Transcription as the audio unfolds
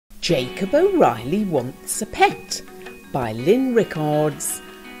Jacob O'Reilly Wants a Pet by Lynn Rickards,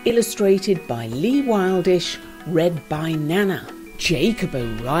 illustrated by Lee Wildish, read by Nana. Jacob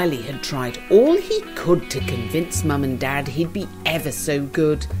O'Reilly had tried all he could to convince Mum and Dad he'd be ever so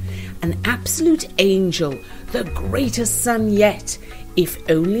good. An absolute angel, the greatest son yet, if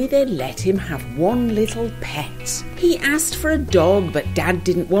only they'd let him have one little pet. He asked for a dog, but Dad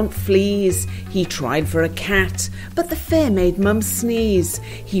didn't want fleas. He tried for a cat, but the fare made Mum sneeze.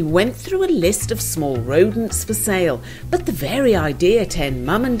 He went through a list of small rodents for sale, but the very idea turned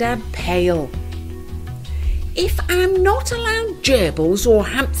Mum and Dad pale. If I'm not allowed gerbils or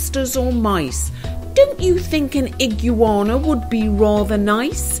hamsters or mice, don't you think an iguana would be rather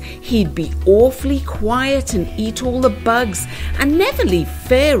nice? He'd be awfully quiet and eat all the bugs and never leave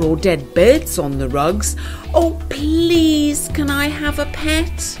fur or dead birds on the rugs. Oh, please, can I have a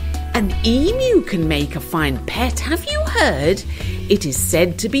pet? An emu can make a fine pet, have you heard? It is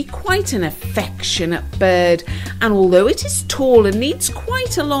said to be quite an affectionate bird, and although it is tall and needs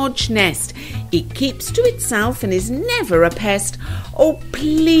quite a large nest, it keeps to itself and is never a pest. Oh,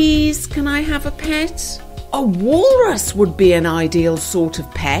 please, can I have a pet? A walrus would be an ideal sort of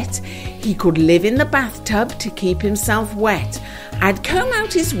pet. He could live in the bathtub to keep himself wet. I'd comb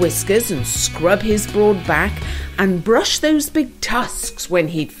out his whiskers and scrub his broad back and brush those big tusks when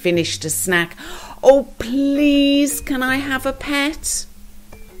he'd finished a snack. Oh, please, can I have a pet?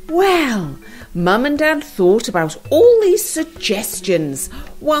 Well, Mum and Dad thought about all these suggestions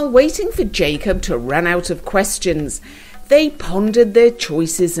while waiting for Jacob to run out of questions. They pondered their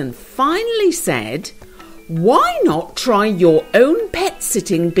choices and finally said, "Why not try your own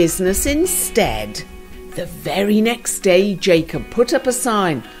pet-sitting business instead?" The very next day, Jacob put up a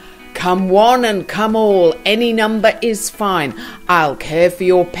sign. "Come one and come all, any number is fine. I'll care for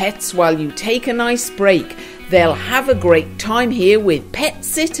your pets while you take a nice break. They'll have a great time here with Pet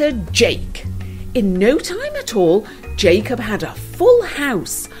Sitter Jake." In no time at all, Jacob had a full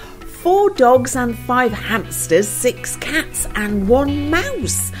house. 4 dogs and 5 hamsters, 6 cats and 1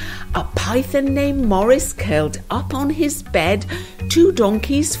 mouse. A python named Morris curled up on his bed. 2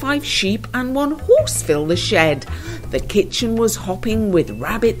 donkeys, 5 sheep and 1 horse filled the shed. The kitchen was hopping with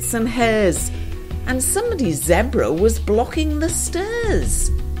rabbits and hares, and somebody's zebra was blocking the stairs.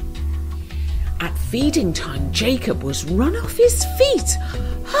 At feeding time, Jacob was run off his feet.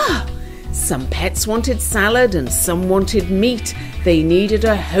 Some pets wanted salad and some wanted meat. They needed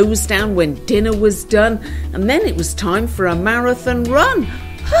a hose down when dinner was done, and then it was time for a marathon run.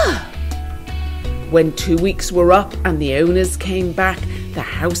 When 2 weeks were up and the owners came back, the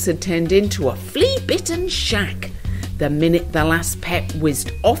house had turned into a flea-bitten shack. The minute the last pet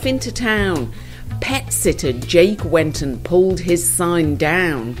whizzed off into town, Pet Sitter Jake went and pulled his sign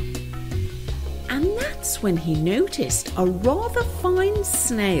down. And that's when he noticed a rather fine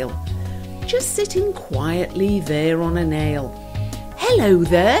snail, just sitting quietly there on a nail. "Hello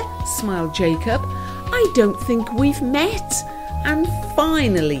there," smiled Jacob. "I don't think we've met." And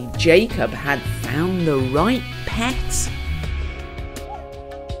finally, Jacob had found the right pet.